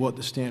understand what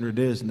the standard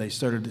is, and they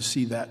started to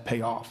see that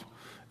pay off,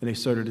 and they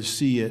started to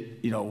see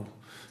it,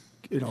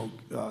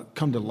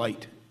 come to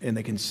light. And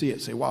they can see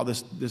it, say, wow,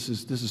 this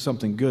is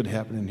something good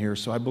happening here.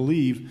 So I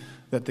believe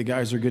that the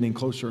guys are getting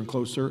closer and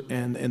closer,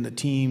 and the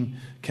team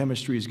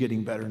chemistry is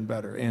getting better and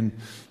better. And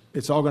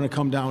it's all going to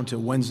come down to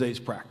Wednesday's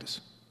practice.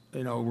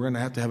 You know, we're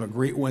going to have a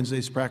great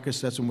Wednesday's practice.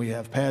 That's when we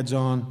have pads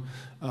on.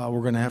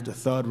 We're going to have to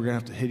thud. We're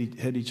going to have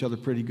to hit each other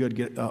pretty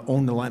good,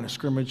 own the line of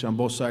scrimmage on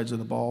both sides of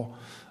the ball.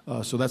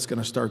 So that's going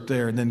to start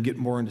there, and then get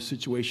more into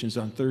situations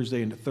on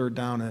Thursday into third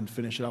down, and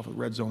finish it off with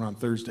red zone on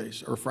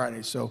Thursdays or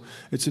Fridays. So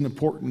it's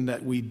important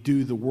that we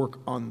do the work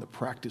on the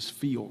practice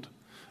field,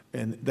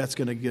 and that's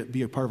going to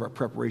be a part of our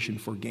preparation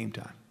for game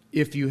time.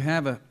 If you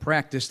have a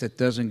practice that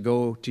doesn't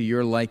go to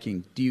your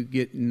liking, do you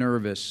get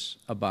nervous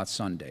about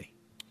Sunday?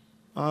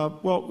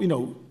 Well, you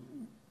know,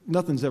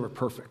 nothing's ever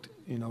perfect.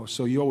 You know,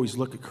 so you always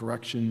look at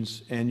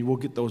corrections, and you will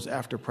get those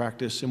after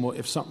practice. And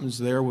if something's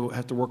there, we'll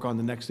have to work on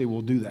the next day.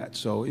 We'll do that.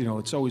 So, you know,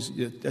 it's always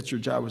that's your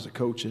job as a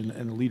coach and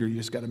a leader. You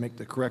just got to make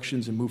the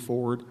corrections and move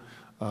forward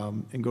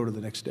and go to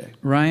the next day.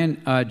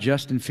 Ryan,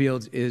 Justin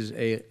Fields is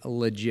a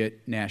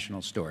legit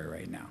national story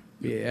right now.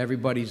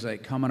 Everybody's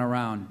like coming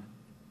around,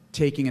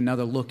 taking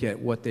another look at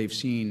what they've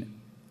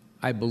seen,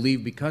 I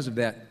believe, because of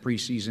that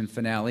preseason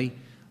finale.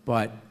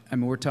 But I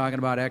mean, we're talking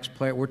about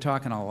ex-player. We're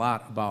talking a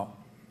lot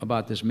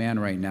about this man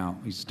right now.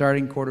 He's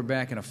starting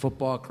quarterback in a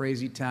football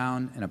crazy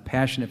town and a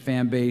passionate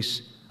fan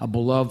base, a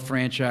beloved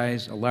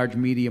franchise, a large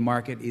media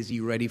market. Is he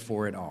ready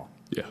for it all?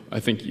 Yeah, I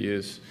think he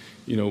is.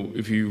 You know,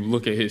 if you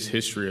look at his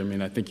history, I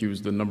mean, I think he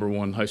was the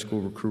 #1 high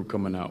school recruit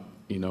coming out,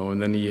 you know,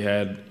 and then he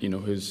had, you know,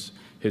 his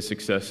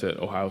success at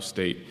Ohio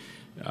State.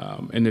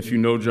 And if you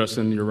know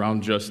Justin, you're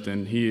around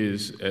Justin, he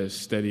is as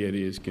steady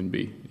as can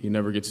be. He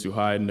never gets too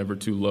high, never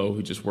too low.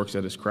 He just works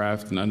at his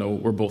craft, and I know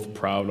we're both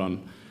proud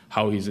on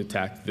how he's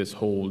attacked this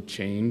whole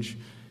change.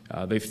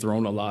 They've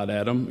thrown a lot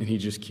at him, and he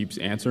just keeps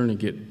answering.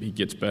 He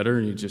gets better,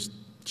 and he just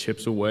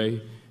chips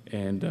away,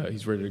 and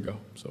he's ready to go.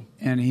 So.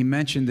 And he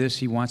mentioned this.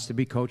 He wants to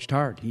be coached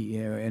hard.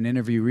 An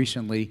interview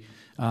recently,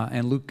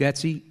 and Luke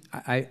Getsy,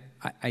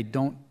 I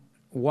don't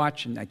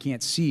watch, and I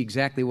can't see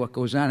exactly what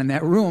goes on in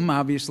that room,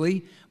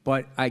 obviously,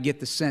 but I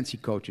get the sense he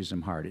coaches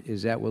him hard.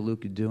 Is that what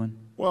Luke is doing?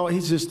 Well,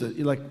 he's just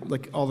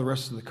like all the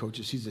rest of the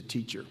coaches. He's a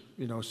teacher,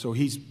 you know. So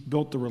he's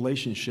built the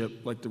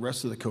relationship like the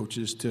rest of the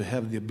coaches to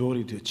have the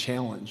ability to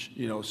challenge,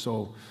 you know.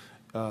 So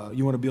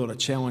you want to be able to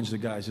challenge the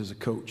guys as a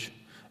coach,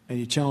 and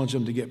you challenge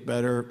them to get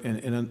better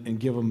and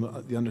give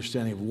them the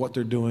understanding of what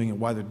they're doing and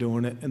why they're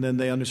doing it. And then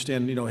they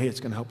understand, hey, it's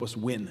going to help us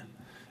win.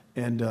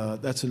 And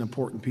that's an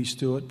important piece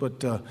to it.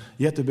 But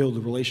you have to build the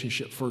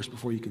relationship first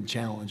before you can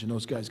challenge. And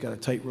those guys got a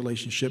tight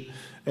relationship,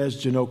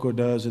 as Joniak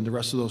does, and the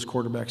rest of those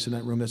quarterbacks in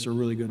that room. That's a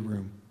really good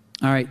room.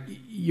 All right.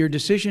 Your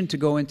decision to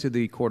go into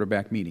the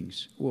quarterback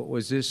meetings,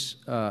 was this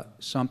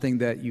something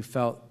that you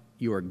felt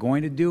you were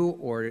going to do?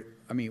 Or,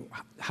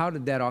 how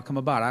did that all come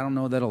about? I don't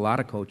know that a lot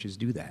of coaches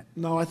do that.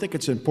 No, I think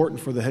it's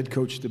important for the head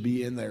coach to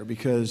be in there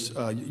because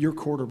your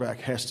quarterback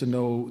has to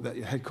know that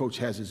your head coach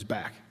has his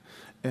back.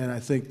 And I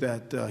think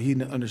that he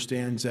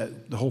understands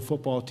that the whole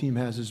football team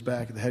has his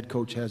back, the head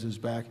coach has his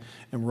back,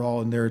 and we're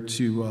all in there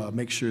to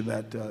make sure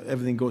that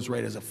everything goes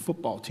right as a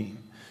football team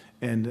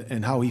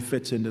and how he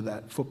fits into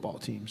that football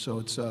team. So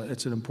it's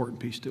an important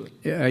piece to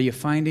it. Are you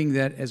finding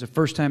that as a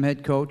first-time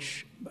head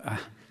coach,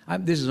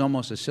 this is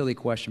almost a silly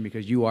question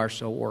because you are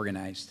so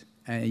organized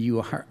and you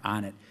are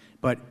on it,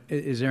 but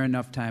is there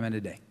enough time in a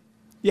day?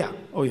 Yeah.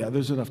 Oh, yeah,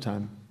 there's enough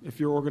time. If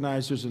you're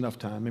organized, there's enough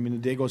time. The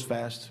day goes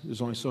fast.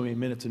 There's only so many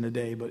minutes in a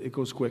day, but it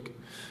goes quick.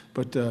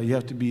 But you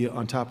have to be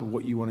on top of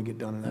what you want to get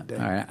done in that day.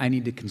 All right. I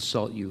need to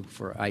consult you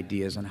for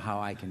ideas on how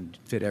I can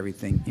fit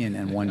everything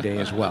in one day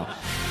as well.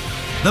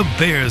 The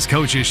Bears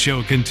Coaches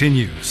Show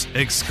continues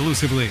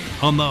exclusively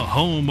on the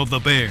home of the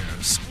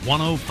Bears,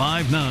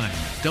 105.9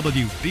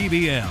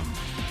 WBBM.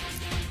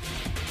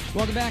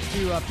 Welcome back to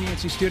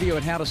PNC Studio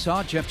at Hallis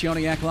Hall. Jeff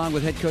Joniak along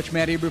with head coach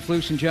Matt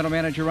Eberflus and general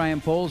manager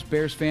Ryan Poles.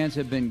 Bears fans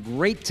have been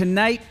great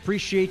tonight.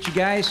 Appreciate you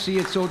guys. See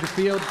you at Soldier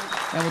Field.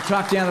 And we'll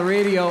talk to you on the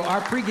radio.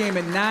 Our pregame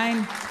at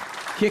 9,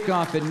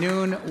 kickoff at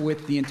noon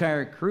with the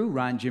entire crew,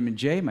 Ron, Jim, and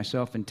Jay,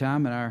 myself and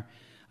Tom, and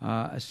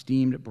our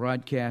esteemed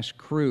broadcast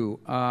crew.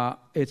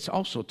 It's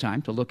also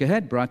time to look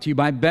ahead. Brought to you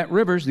by Bet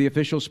Rivers, the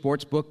official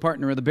sports book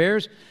partner of the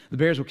Bears. The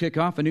Bears will kick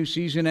off a new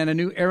season and a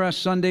new era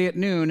Sunday at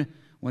noon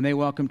when they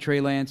welcome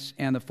Trey Lance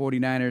and the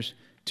 49ers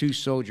to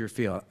Soldier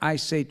Field. I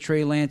say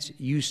Trey Lance,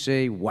 you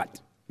say what,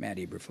 Matt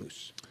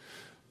Eberflus?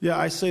 Yeah,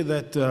 I say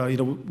that,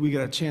 we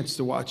got a chance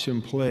to watch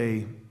him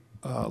play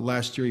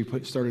last year.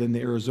 He started in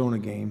the Arizona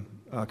game,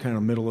 kind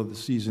of middle of the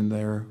season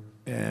there.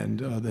 And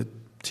the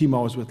team I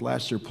was with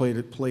last year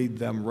played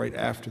them right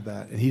after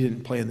that. And he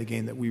didn't play in the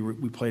game that we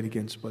played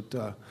against. But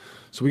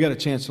so we got a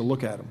chance to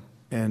look at him.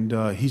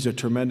 And he's a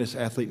tremendous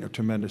athlete and a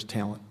tremendous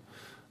talent.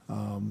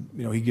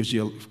 He gives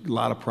you a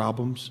lot of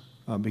problems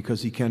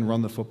because he can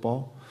run the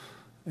football,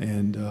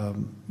 and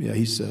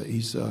he's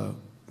a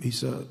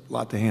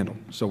lot to handle.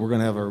 So we're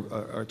going to have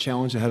our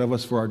challenge ahead of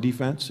us for our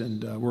defense,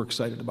 and we're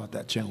excited about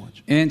that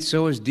challenge. And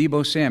so is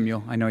Deebo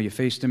Samuel. I know you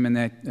faced him in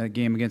that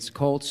game against the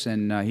Colts,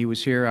 and he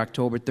was here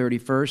October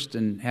 31st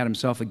and had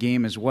himself a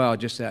game as well.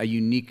 Just a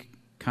unique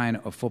kind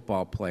of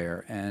football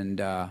player, and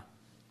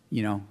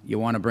you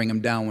want to bring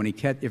him down when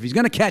if he's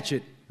going to catch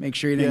it. Make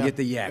sure you didn't get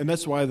the yak. And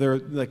that's why they're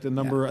like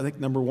I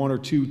think number 1 or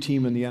 2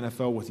 team in the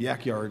NFL with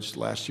yak yards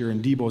last year,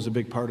 and Deebo's a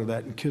big part of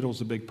that, and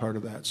Kittle's a big part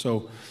of that.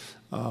 So,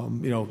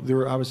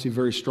 they're obviously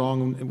very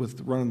strong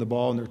with running the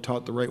ball, and they're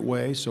taught the right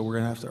way. So we're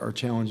going to have our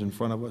challenge in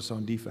front of us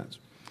on defense.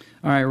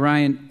 All right,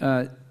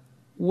 Ryan,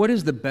 what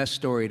is the best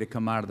story to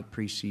come out of the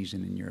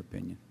preseason, in your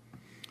opinion?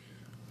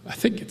 I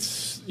think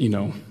it's,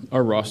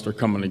 our roster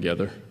coming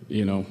together.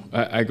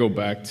 I go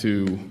back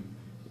to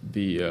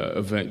the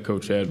event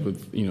Coach had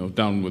with,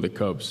 down with the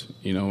Cubs,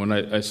 and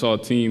I saw a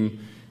team,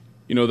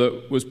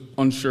 that was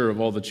unsure of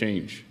all the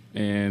change,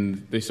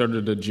 and they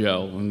started to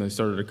gel and they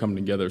started to come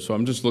together. So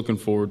I'm just looking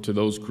forward to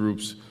those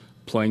groups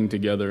playing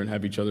together and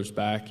have each other's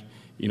back,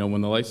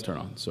 when the lights turn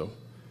on. So,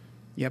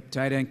 yep,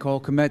 tight end Cole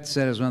Kmet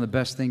said it was one of the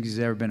best things he's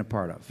ever been a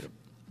part of. Yep.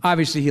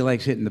 Obviously, he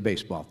likes hitting the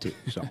baseball too.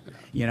 So,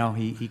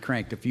 he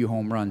cranked a few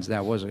home runs.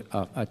 That was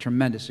a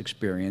tremendous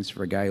experience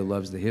for a guy who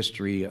loves the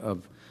history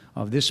of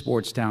this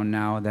sports town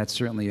now. That's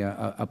certainly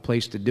a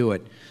place to do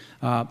it.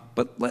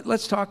 But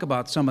let's talk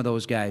about some of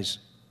those guys,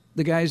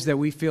 the guys that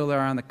we feel are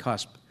on the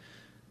cusp,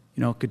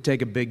 could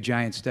take a big,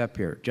 giant step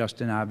here.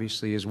 Justin,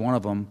 obviously, is one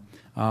of them.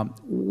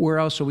 Where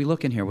else are we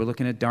looking here? We're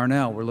looking at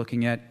Darnell. We're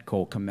looking at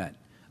Cole Kmet.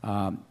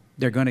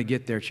 They're going to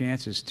get their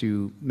chances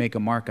to make a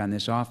mark on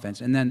this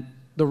offense. And then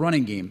the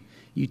running game.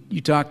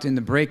 You talked in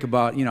the break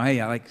about, hey,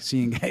 I like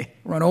seeing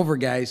run over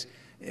guys.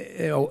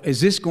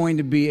 Is this going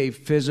to be a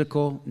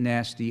physical,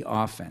 nasty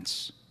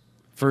offense,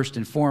 first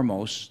and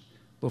foremost,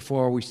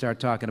 before we start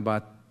talking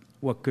about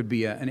what could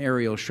be an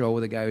aerial show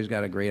with a guy who's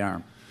got a great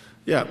arm?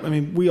 Yeah,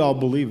 we all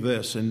believe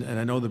this, and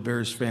I know the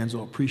Bears fans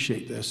will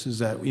appreciate this, is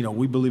that,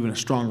 we believe in a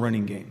strong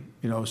running game,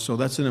 so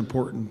that's an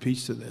important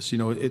piece to this.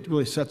 It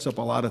really sets up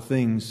a lot of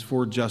things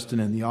for Justin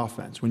and the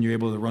offense when you're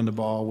able to run the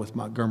ball with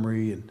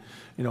Montgomery and,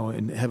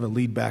 and have a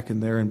lead back in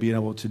there and being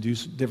able to do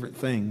different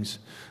things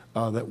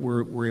that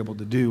we're able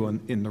to do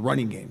in the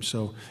running game.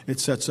 So it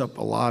sets up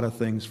a lot of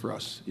things for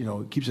us.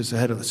 It keeps us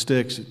ahead of the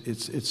sticks.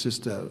 It's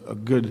just a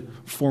good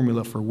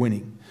formula for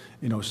winning.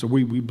 So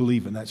we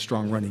believe in that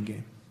strong running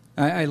game.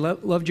 I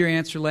loved your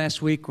answer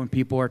last week when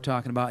people are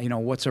talking about,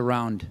 what's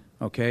around,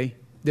 okay?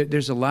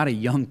 There's a lot of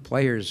young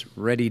players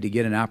ready to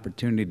get an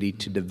opportunity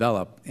to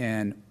develop,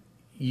 and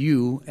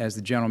you, as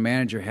the general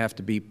manager, have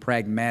to be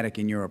pragmatic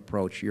in your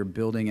approach. You're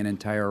building an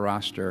entire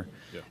roster.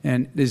 Yeah.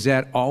 And is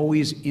that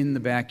always in the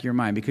back of your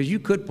mind? Because you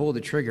could pull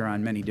the trigger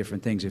on many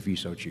different things if you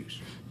so choose.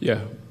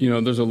 Yeah,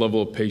 there's a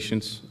level of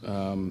patience,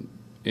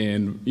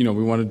 and, we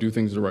want to do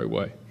things the right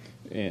way.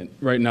 And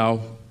right now,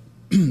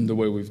 the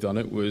way we've done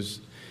it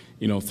was,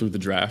 through the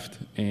draft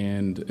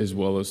and as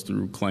well as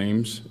through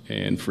claims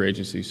and free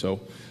agency. So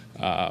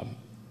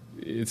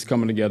it's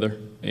coming together,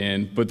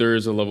 but there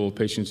is a level of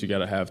patience you got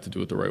to have to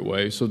do it the right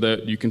way so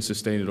that you can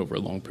sustain it over a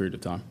long period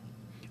of time.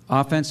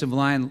 Offensive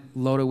line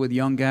loaded with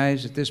young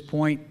guys at this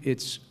point.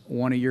 It's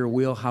one of your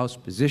wheelhouse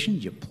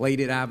positions. You played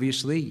it,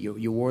 obviously.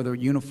 You wore the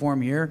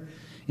uniform here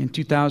in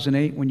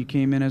 2008 when you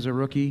came in as a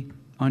rookie,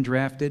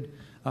 undrafted.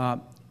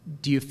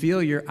 Do you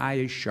feel your eye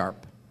is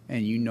sharp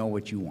and you know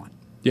what you want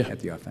at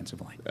the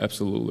offensive line?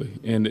 Absolutely,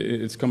 and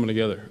it's coming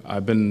together.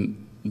 I've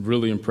been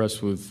really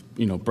impressed with,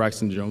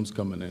 Braxton Jones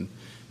coming in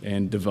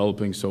and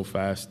developing so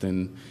fast.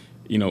 And,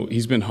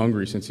 he's been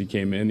hungry since he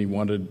came in. He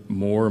wanted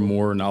more and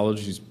more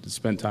knowledge. He's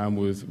spent time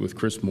with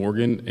Chris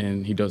Morgan,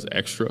 and he does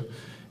extra.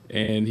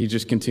 And he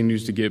just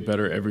continues to get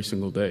better every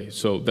single day.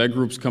 So that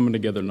group's coming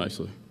together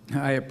nicely.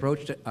 I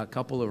approached a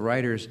couple of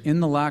writers in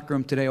the locker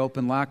room today,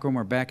 open locker room.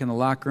 We're back in the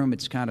locker room.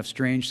 It's kind of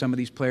strange. Some of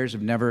these players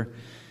have never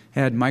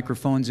had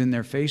microphones in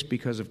their face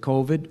because of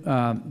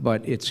COVID,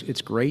 but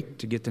it's great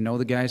to get to know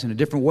the guys in a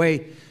different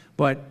way.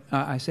 But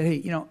I said,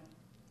 hey,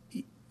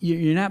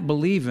 you're not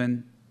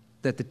believing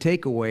that the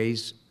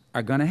takeaways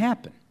are going to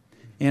happen.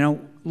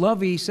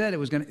 Lovey said it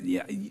was going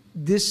to,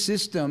 this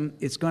system,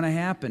 it's going to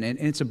happen. And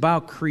it's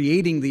about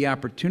creating the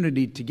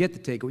opportunity to get the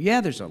takeaway.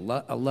 Yeah, there's a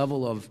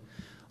level of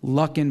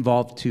luck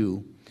involved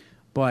too,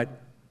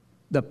 but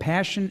the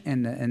passion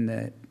and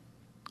the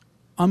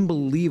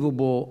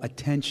unbelievable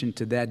attention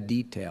to that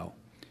detail,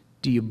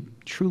 do you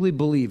truly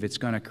believe it's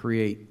going to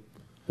create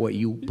what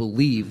you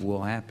believe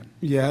will happen?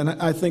 Yeah, and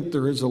I think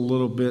there is a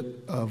little bit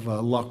of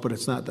luck, but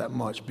it's not that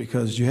much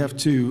because you have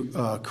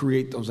to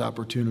create those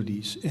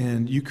opportunities.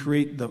 And you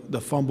create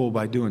the fumble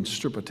by doing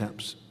strip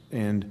attempts.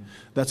 And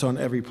that's on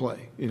every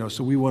play.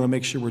 So we want to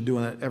make sure we're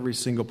doing that every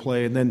single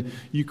play. And then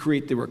you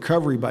create the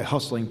recovery by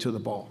hustling to the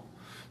ball.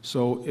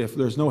 So if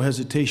there's no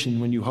hesitation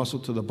when you hustle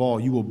to the ball,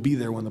 you will be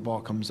there when the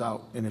ball comes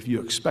out. And if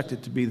you expect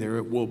it to be there,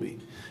 it will be.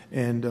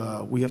 And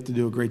we have to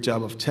do a great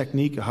job of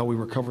technique, of how we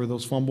recover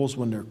those fumbles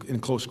when they're in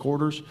close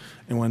quarters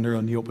and when they're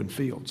on the open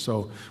field.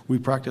 So we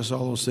practice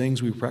all those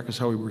things. We practice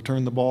how we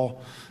return the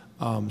ball.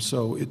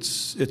 So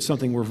it's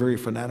something we're very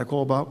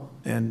fanatical about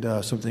and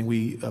something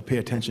we pay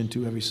attention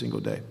to every single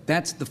day.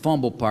 That's the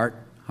fumble part.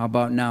 How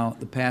about now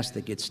the pass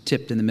that gets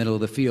tipped in the middle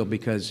of the field?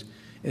 Because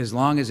as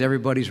long as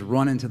everybody's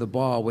running to the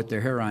ball with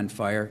their hair on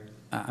fire,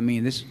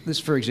 this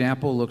for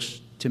example, looks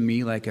to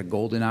me like a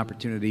golden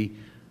opportunity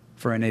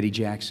for an Eddie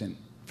Jackson,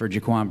 for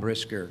Jaquan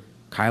Brisker,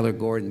 Kyler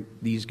Gordon,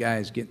 these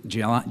guys, get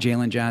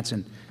Jalen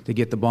Johnson to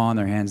get the ball in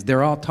their hands.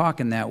 They're all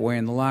talking that way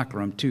in the locker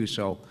room too,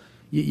 so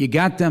you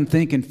got them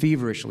thinking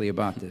feverishly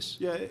about this.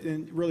 Yeah,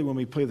 and really when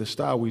we play the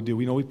style we do,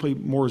 we play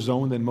more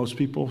zone than most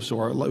people,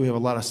 so we have a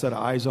lot of set of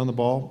eyes on the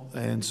ball,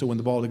 and so when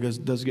the ball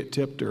does get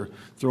tipped or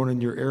thrown in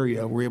your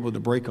area, we're able to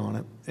break on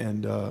it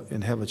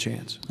and have a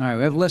chance. All right,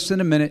 we have less than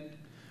a minute.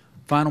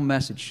 Final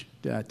message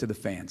to the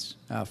fans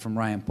from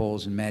Ryan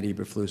Poles and Matt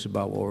Eberflus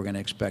about what we're going to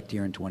expect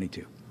here in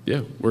 22.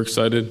 Yeah, we're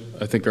excited.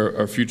 I think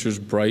our future's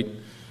bright,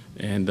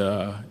 and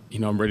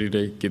I'm ready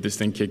to get this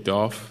thing kicked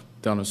off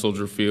down at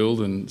Soldier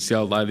Field and see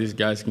how live these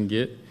guys can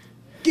get.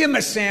 Give them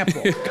a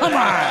sample. Come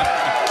on.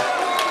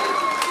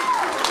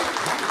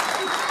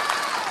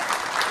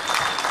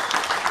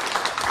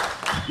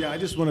 Yeah, I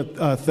just want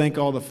to thank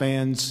all the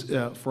fans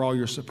for all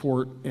your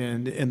support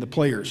and the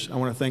players. I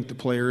want to thank the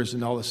players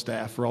and all the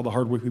staff for all the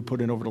hard work we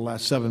put in over the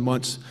last 7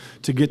 months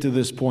to get to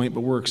this point,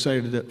 but we're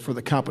excited for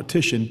the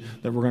competition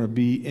that we're going to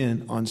be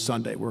in on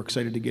Sunday. We're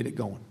excited to get it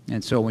going.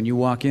 And so when you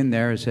walk in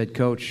there as head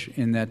coach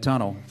in that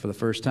tunnel for the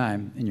first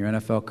time in your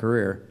NFL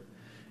career,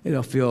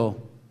 it'll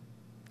feel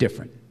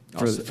different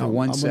for 1 second. I'm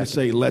going to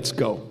say, let's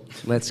go.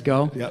 Let's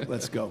go? Yeah,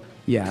 let's go.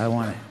 Yeah, I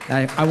want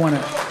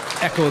to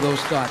echo those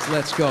thoughts.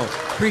 Let's go.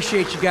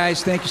 Appreciate you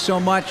guys. Thank you so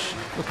much.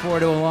 Look forward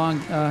to a long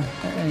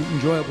and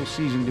enjoyable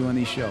season doing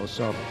these shows.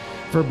 So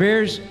for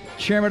Bears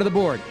Chairman of the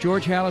Board,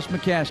 George Hallis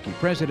McCaskey,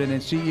 President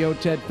and CEO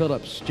Ted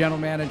Phillips, General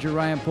Manager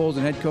Ryan Poles,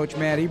 and Head Coach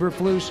Matt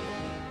Eberflus,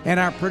 and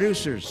our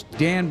producers,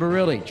 Dan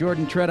Barilli,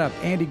 Jordan Tredup,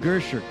 Andy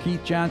Gersher,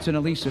 Keith Johnson,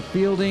 Elisa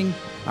Fielding,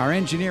 our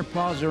engineer,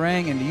 Paul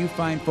Zarang, and to you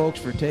fine folks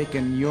for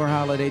taking your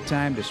holiday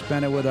time to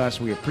spend it with us.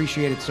 We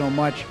appreciate it so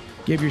much.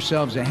 Give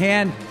yourselves a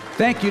hand.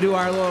 Thank you to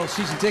our loyal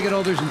season ticket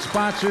holders and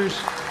sponsors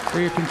for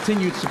your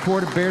continued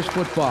support of Bears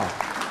football.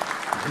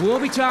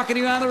 We'll be talking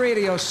to you on the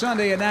radio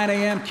Sunday at 9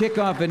 a.m.,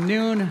 kickoff at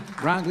noon.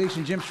 Ron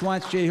Gleason, Jim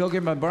Schwantz, Jay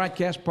Hilger, my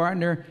broadcast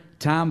partner,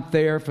 Tom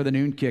Thayer for the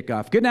noon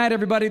kickoff. Good night,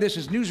 everybody. This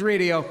is News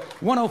Radio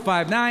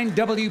 105.9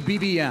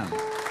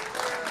 WBBM.